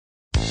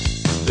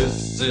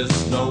This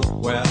is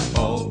nowhere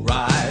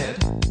alright.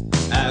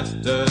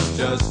 After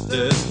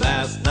justice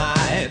last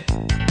night,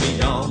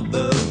 beyond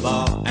the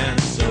law and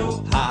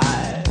so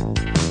high,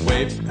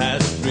 way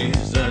past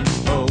reason,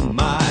 oh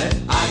my.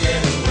 I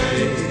get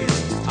away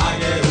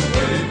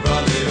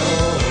from it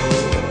all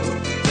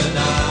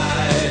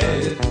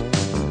tonight.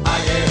 I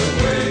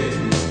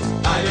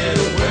get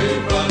away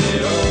from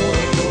it all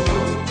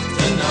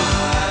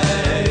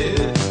tonight.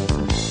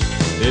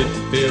 It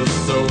feels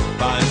so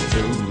fine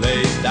to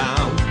lay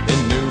down in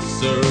new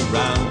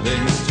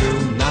surroundings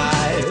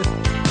tonight.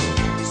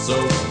 So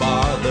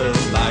far the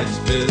lights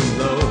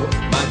below,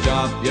 my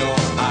job, your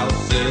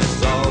house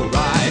is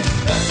alright.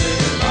 Let's say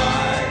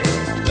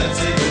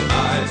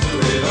goodbye to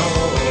it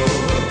all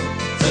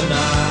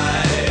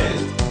tonight.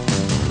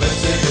 Let's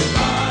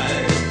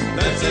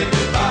say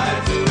goodbye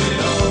to it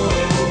all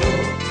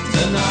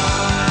tonight.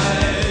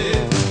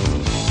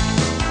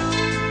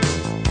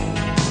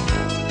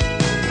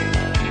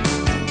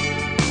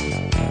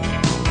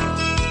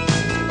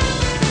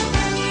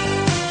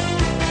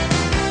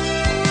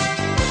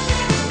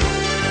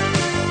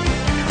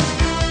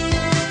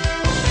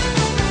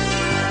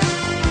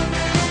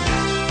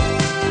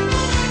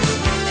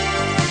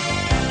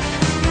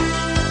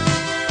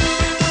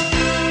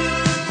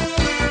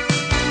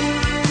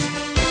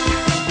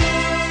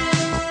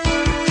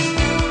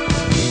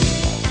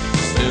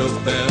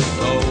 There's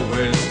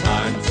always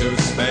time to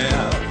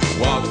spare.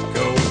 Walk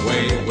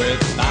away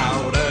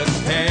without a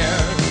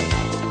care.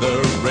 The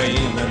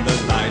rain and the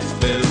lights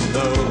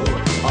below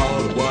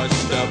all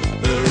washed up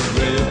the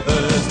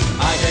rivers.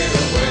 I get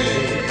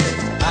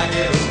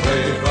away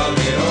from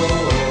it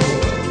all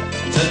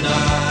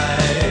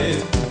tonight.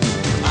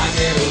 I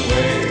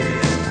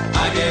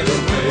get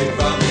away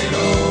from it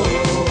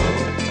all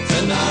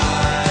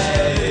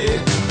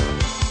tonight.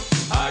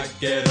 I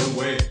get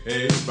away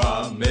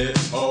from it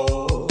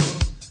all.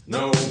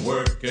 No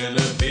work and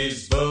a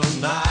peaceful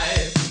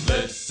night.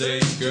 Let's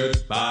say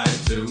goodbye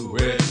to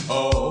it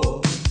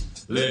all.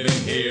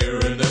 Living here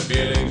in the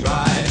feeling